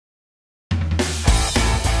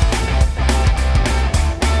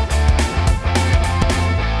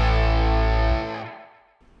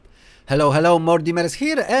Hello, Mordimer's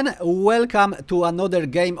here and welcome to another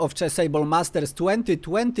game of Chessable Masters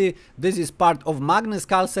 2020. This is part of Magnus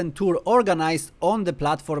Carlsen Tour organized on the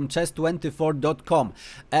platform chess24.com.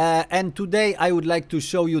 And today I would like to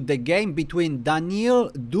show you the game between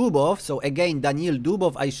Daniil Dubov. So again, Daniil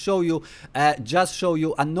Dubov, I just show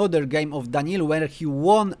you another game of Daniil where he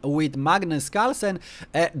won with Magnus Carlsen.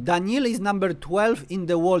 Daniil is number 12 in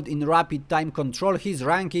the world in rapid time control. His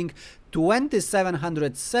ranking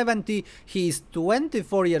 2770. He is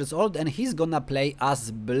 24 years old and he's gonna play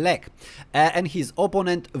as black. And his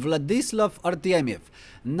opponent Vladislav Artemev,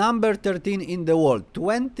 number 13 in the world,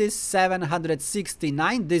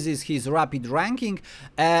 2769. This is his rapid ranking,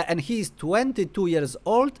 and he is 22 years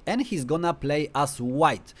old and he's gonna play as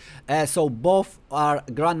white. So both are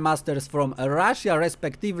grandmasters from Russia,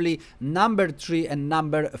 respectively number 3 and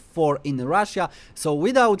number 4 in Russia. So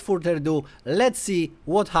without further ado, let's see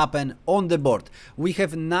what happened on the board. We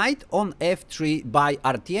have knight on f3 by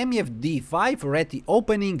Artemiev, d5, ready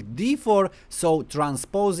opening, d4, so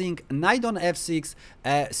transposing, knight on f6,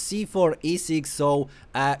 c4, e6, so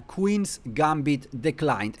queen's gambit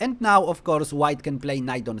declined. And now of course white can play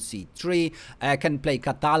knight on c3, can play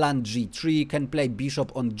Catalan g3, can play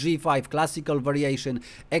bishop on g5, classical variation,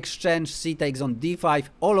 exchange, c takes on d5.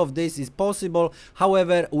 All of this is possible.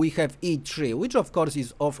 However, we have e3, which of course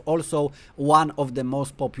is also one of the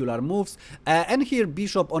most popular moves, and here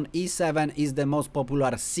bishop on e7 is the most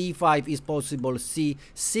popular, c5 is possible,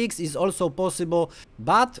 c6 is also possible,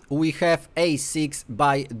 but we have a6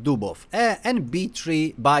 by Dubov and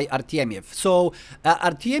b3 by Artemiev. So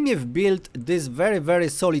Artemiev built this very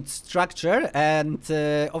solid structure, and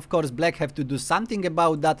of course black have to do something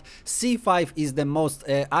about that. c5 is the most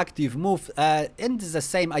active move, and it's the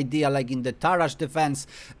same idea like in the Tarrasch defense.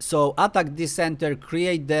 So attack the center,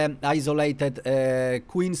 create the isolated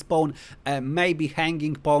queen's pawn, maybe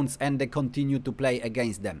hanging pawns, and they continue to play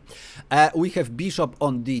against them. We have bishop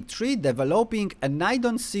on d3 developing, a knight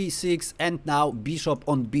on c6, and now bishop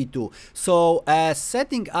on b2. So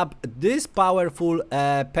setting up this powerful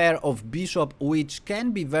pair of bishop, which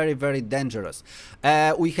can be very dangerous.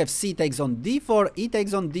 We have c takes on d4, e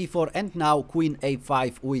takes on d4, and now queen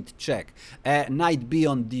a5 with check, knight b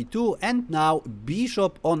on d2, and now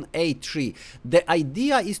bishop on a3. The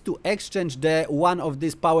idea is to exchange the one of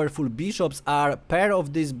these powerful bishops. A pair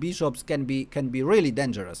of these bishops can be really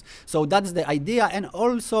dangerous. So that's the idea, and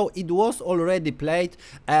also it was already played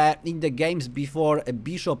in the games before. A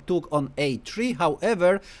bishop took on a3.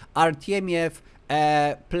 However, Artemiev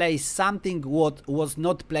plays something what was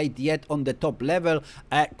not played yet on the top level,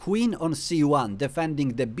 queen on c1,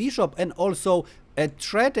 defending the bishop and also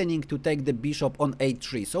threatening to take the bishop on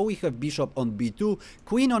a3. So we have bishop on b2,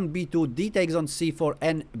 queen on b2, d takes on c4,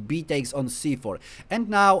 and b takes on c4. And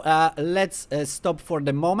now let's stop for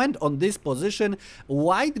the moment on this position.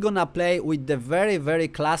 White gonna play with the very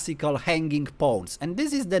classical hanging pawns, and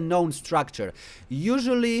this is the known structure.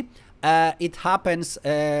 Usually it happens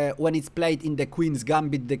when it's played in the queen's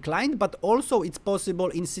gambit declined, but also it's possible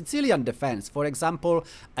in Sicilian defense, for example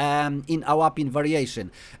in Awapin variation,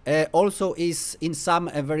 also is in some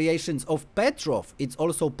variations of Petrov. It's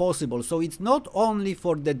also possible. So it's not only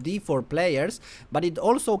for the d4 players, but it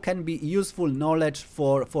also can be useful knowledge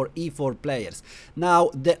for e4 players. Now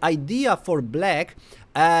the idea for black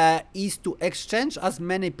is to exchange as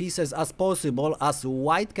many pieces as possible, as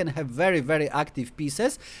white can have very active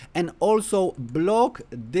pieces, and also block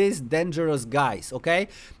these dangerous guys. Okay,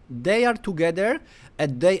 they are together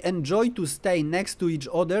and they enjoy to stay next to each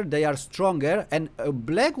other. They are stronger, and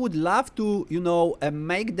black would love to, you know,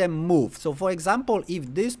 make them move. So for example,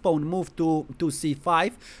 if this pawn moved to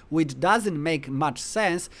c5, which doesn't make much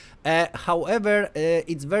sense, however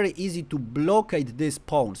it's very easy to blockade these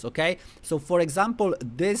pawns. Okay, so for example,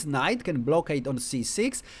 this knight can blockade on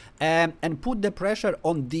c6 and put the pressure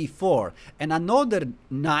on d4, and another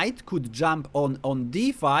knight could jump on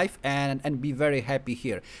d5 and be very happy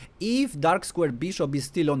here. If dark square bishop is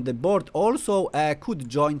still on the board, also could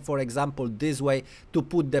join, for example, this way to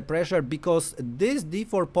put the pressure, because this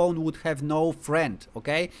d4 pawn would have no friend.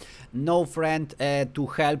 Okay, no friend to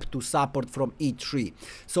help, to support from e3.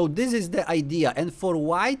 So this is the idea. And for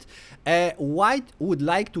white, white would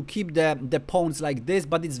like to keep the pawns like this,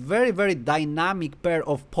 but it's very dynamic pair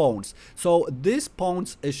of pawns. So these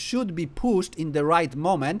pawns should be pushed in the right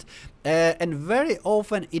moment, and very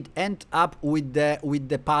often it ends up with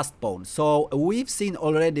the passed pawn. So we've seen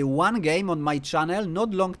already one game on my channel not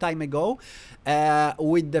long time ago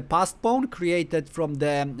with the passed pawn created from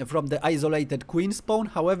the isolated queen's pawn.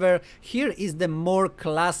 However, here is the more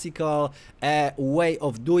classical way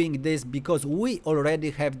of doing this, because we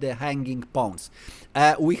already have the hanging pawns.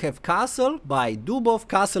 We have castle by Dubov,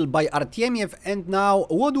 castle by Artemiev, and now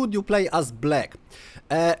what would you play as black?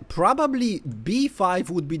 Probably b5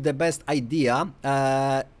 would be the best idea,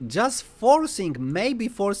 just forcing, maybe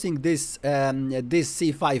forcing this this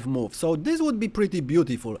c5 move. So this would be pretty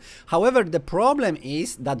beautiful. However, the problem is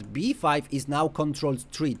that b5 is now controlled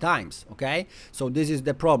 3 times, okay? So this is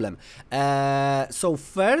the problem. So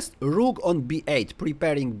first, rook on b8,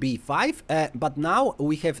 preparing b5, but now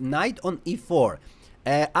we have knight on e4.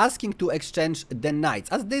 Asking to exchange the knights,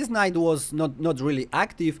 as this knight was not really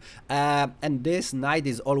active, and this knight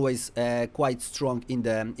is always quite strong in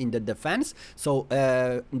the defense. So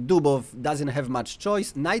Dubov doesn't have much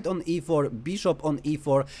choice. Knight on e4, bishop on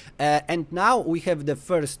e4, and now we have the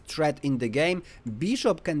first threat in the game.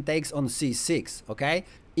 Bishop can take on c6, okay?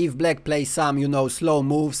 If black plays some, you know, slow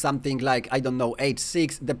move, something like, I don't know,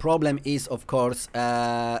 h6, the problem is, of course,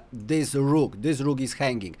 this rook is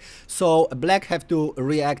hanging. So black have to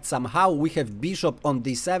react somehow. We have bishop on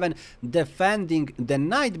d7, defending the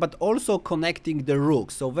knight, but also connecting the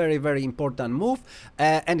rook. So very, very important move.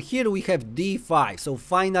 And here we have d5. So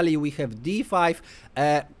finally we have d5,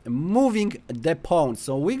 moving the pawn.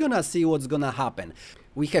 So we're gonna see what's gonna happen.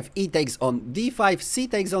 We have e takes on d5, c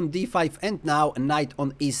takes on d5, and now knight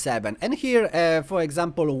on e7. And here, for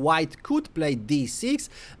example, white could play d6,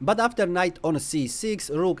 but after knight on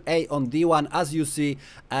c6, rook a on d1, as you see,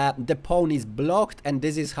 the pawn is blocked, and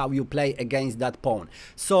this is how you play against that pawn.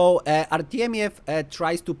 So Artemiev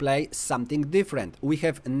tries to play something different. We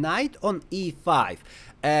have knight on e5.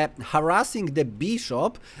 Harassing the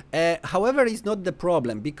bishop, however, is not the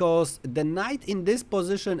problem, because the knight in this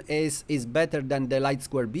position is better than the light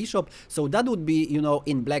square bishop, so that would be, you know,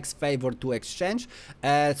 in black's favor to exchange.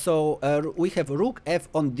 So we have rook f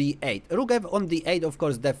on d8. Rook f on d8, of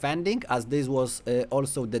course, defending, as this was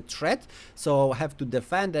also the threat, so have to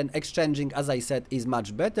defend, and exchanging, as I said, is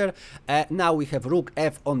much better. Now we have rook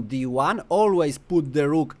f on d1. Always put the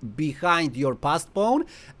rook behind your passed pawn,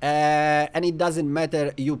 and it doesn't matter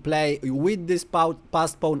you play with this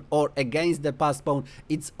passed pawn or against the passed pawn,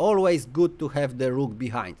 it's always good to have the rook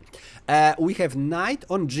behind. We have knight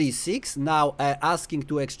on g6, now asking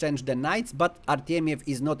to exchange the knights, but Artemiev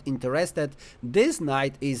is not interested. This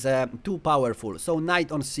knight is too powerful, so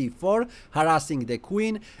knight on c4, harassing the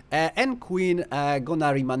queen, and queen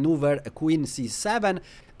gonna remaneuver queen c7.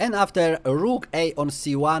 And after rook a on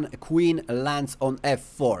c1, queen lands on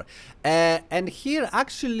f4. And here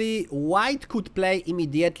actually white could play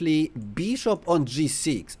immediately bishop on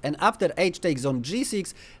g6. And after h takes on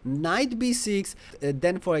g6, knight b6.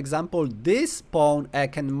 Then, for example, this pawn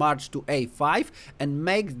can march to a5 and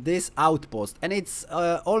make this outpost. And it's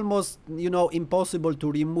almost, you know, impossible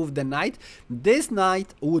to remove the knight. This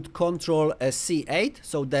knight would control c8,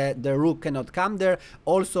 so the rook cannot come there.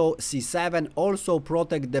 Also c7, also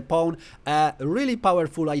protect the pawn. Really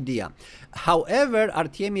powerful idea. However,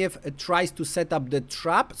 Artemiev tries to set up the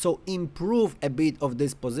trap, so improve a bit of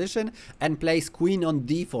this position and plays queen on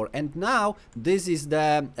d4. And now this is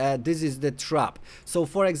the trap. So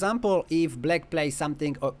for example, if black plays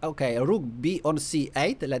something, okay, rook b on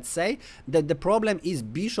c8, let's say, that the problem is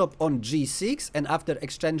bishop on g6, and after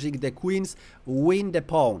exchanging the queens, win the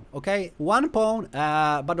pawn. Okay, one pawn,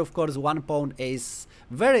 but of course one pawn is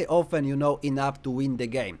very often, you know, enough to win the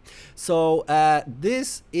game. So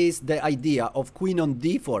this is the idea of queen on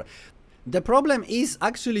d4. The problem is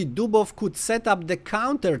actually Dubov could set up the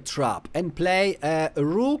counter trap and play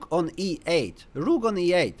rook on e8. Rook on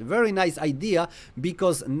e8, very nice idea,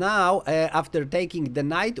 because now after taking the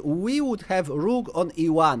knight we would have rook on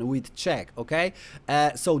e1 with check, okay?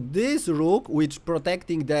 So this rook, which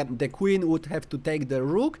protecting the queen, would have to take the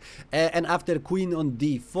rook, and after queen on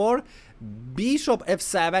d4, bishop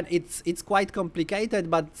f7, it's quite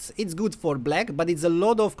complicated, but it's good for black, but it's a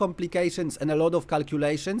lot of complications and a lot of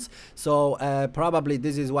calculations, so probably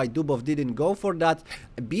this is why Dubov didn't go for that.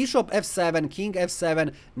 Bishop f7, king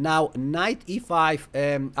f7, now knight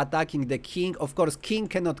e5, attacking the king. Of course, king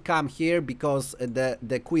cannot come here because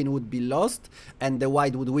the queen would be lost and the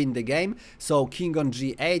white would win the game. So king on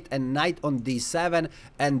g8 and knight on d7,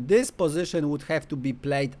 and this position would have to be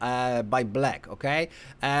played by black, okay?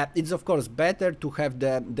 It's of course better to have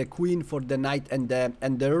the queen for the knight and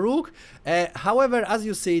the rook. However, as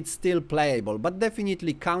you see, it's still playable, but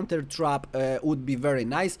definitely counter trap would be very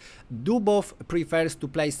nice. Dubov prefers to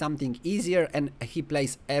play something easier, and he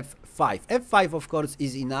plays f5. f5. f5 of course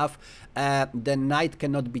is enough. The knight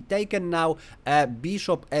cannot be taken now.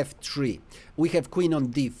 Bishop f3. We have queen on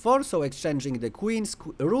d4, so exchanging the queens,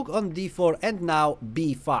 rook on d4, and now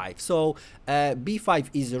b5. So b5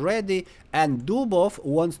 is ready, and Dubov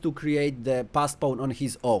wants to create the pass pawn on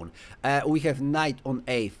his own. We have knight on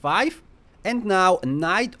a5. And now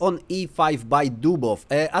knight on e5 by Dubov,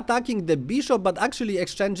 attacking the bishop, but actually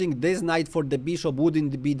exchanging this knight for the bishop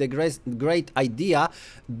wouldn't be the great idea.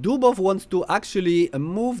 Dubov wants to actually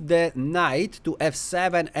move the knight to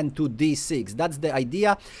f7 and to d6. That's the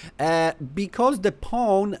idea, because the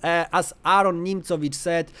pawn, as Aaron Nimtsovich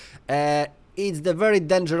said, it's the very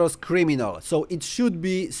dangerous criminal, so it should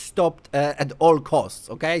be stopped at all costs.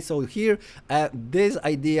 Okay, so here this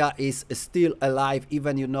idea is still alive,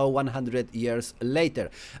 even 100 years later.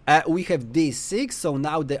 We have d6, so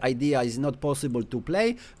now the idea is not possible to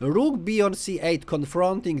play. Rook b on c8,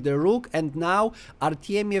 confronting the rook, and now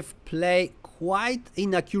Artemiev play quite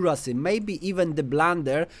inaccuracy, maybe even the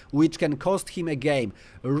blunder, which can cost him a game.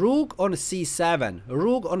 Rook on c7,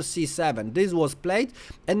 rook on c7, this was played.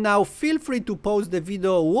 And now feel free to post the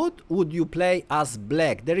video, what would you play as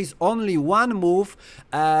black? There is only one move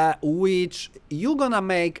which you gonna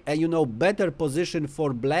make a better position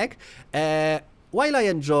for black, while I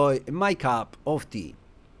enjoy my cup of tea.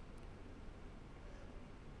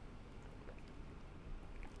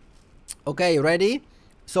 Okay, ready?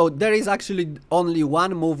 So there is actually only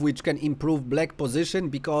one move which can improve black position,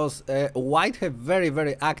 because white have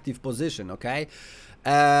very active position. Okay,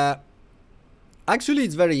 actually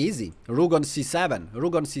it's very easy. Rook on c7,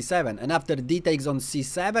 rook on c7, and after d takes on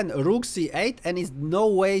c7, rook c8, and is no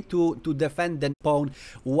way to defend the pawn.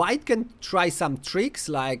 White can try some tricks,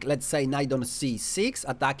 like let's say knight on c6,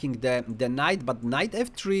 attacking the knight, but knight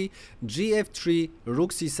f3, gf3,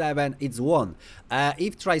 rook c7, it's won.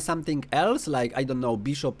 If try something else, like I don't know,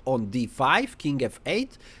 bishop on d5, king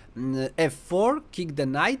f8, f4, kick the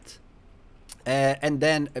knight, and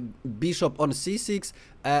then bishop on c6,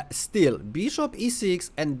 still bishop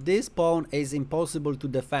e6, and this pawn is impossible to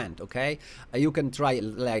defend. Okay, you can try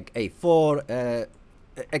like a4,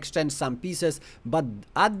 exchange some pieces, but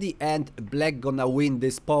at the end black gonna win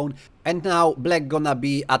this pawn, and now black gonna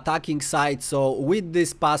be attacking side. So with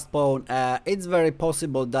this passed pawn, it's very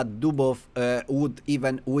possible that Dubov would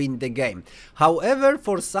even win the game. However,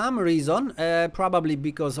 for some reason, probably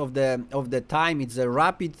because of the time, it's a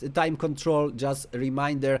rapid time control, just a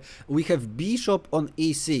reminder, we have bishop on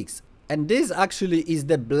e6. And this actually is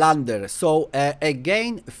the blunder. So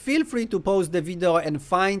again, feel free to pause the video and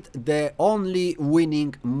find the only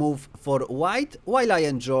winning move for white, while I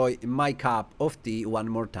enjoy my cup of tea one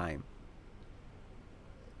more time.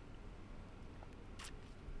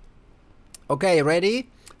 Okay, ready?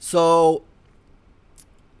 So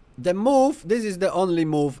the move, this is the only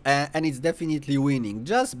move, and it's definitely winning.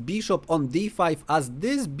 Just bishop on d5, as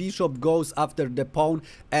this bishop goes after the pawn,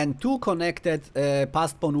 and two connected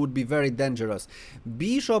passed pawn would be very dangerous.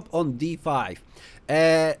 Bishop on d5,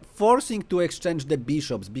 forcing to exchange the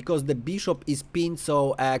bishops, because the bishop is pinned,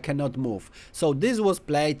 so cannot move. So this was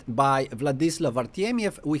played by Vladislav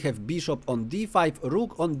Artemiev. We have bishop on d5,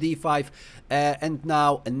 rook on d5, and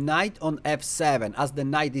now knight on f7, as the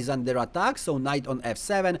knight is under attack, so knight on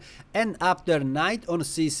f7, and after knight on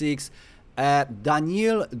c6,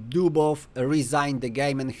 Daniil Dubov resigned the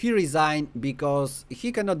game, and he resigned because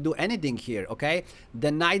he cannot do anything here. Okay,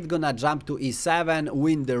 the knight gonna jump to e7,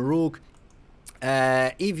 win the rook.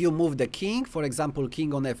 If you move the king, for example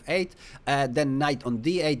king on f8, then knight on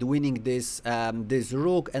d8, winning this this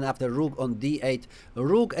rook, and after rook on d8,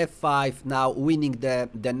 rook f5, now winning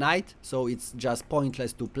the knight. So it's just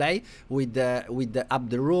pointless to play with the up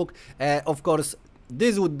the rook. Of course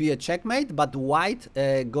this would be a checkmate, but white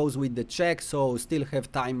goes with the check, so still have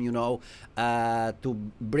time, to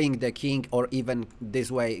bring the king, or even this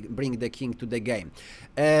way bring the king to the game.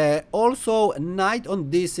 Also, knight on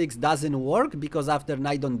d6 doesn't work, because after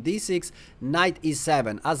knight on d6, knight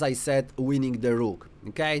e7, as I said, winning the rook.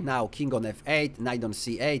 Okay, now king on f8, knight on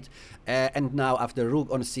c8, and now after rook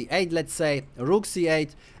on c8, let's say rook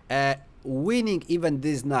c8, winning even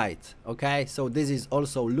this knight. Okay, so this is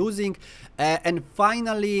also losing. And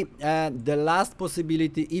finally, the last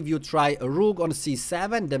possibility, if you try rook on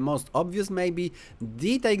c7, the most obvious maybe,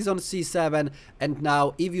 d takes on c7, and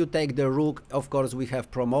now if you take the rook, of course we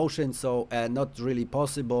have promotion, so not really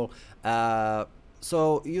possible.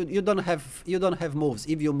 So you don't have moves.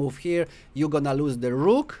 If you move here, you're gonna lose the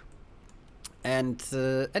rook, and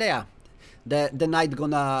yeah, the knight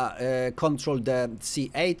gonna control the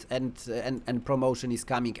c8, and promotion is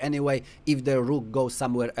coming anyway if the rook goes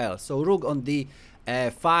somewhere else. So rook on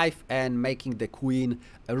 5 and making the queen.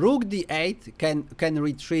 Rook d8 can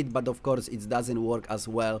retreat, but of course it doesn't work as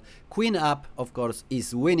well. Queen up, of course,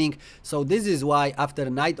 is winning. So this is why after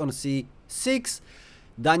knight on c6,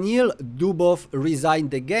 Daniil Dubov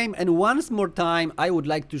resigned the game. And once more time, I would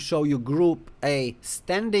like to show you Group A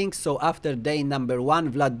standings. So after day number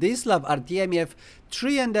 1, Vladislav Artemiev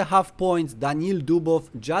 3.5 points, Daniil Dubov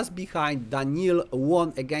just behind. Daniil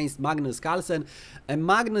won against Magnus Carlsen, and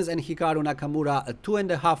Magnus and Hikaru Nakamura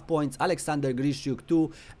 2.5 points, Alexander Grischuk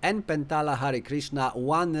 2, and Pentala Harikrishna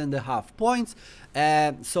 1.5 points.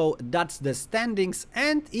 So that's the standings.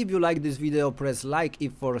 And if you like this video, press like.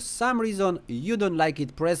 If for some reason you don't like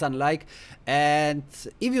it, press unlike. And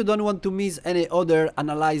if you don't want to miss any other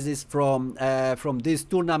analysis from this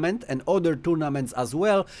tournament and other tournaments as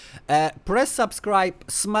well, press subscribe,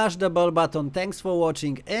 smash the bell button. Thanks for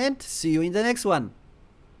watching and see you in the next one.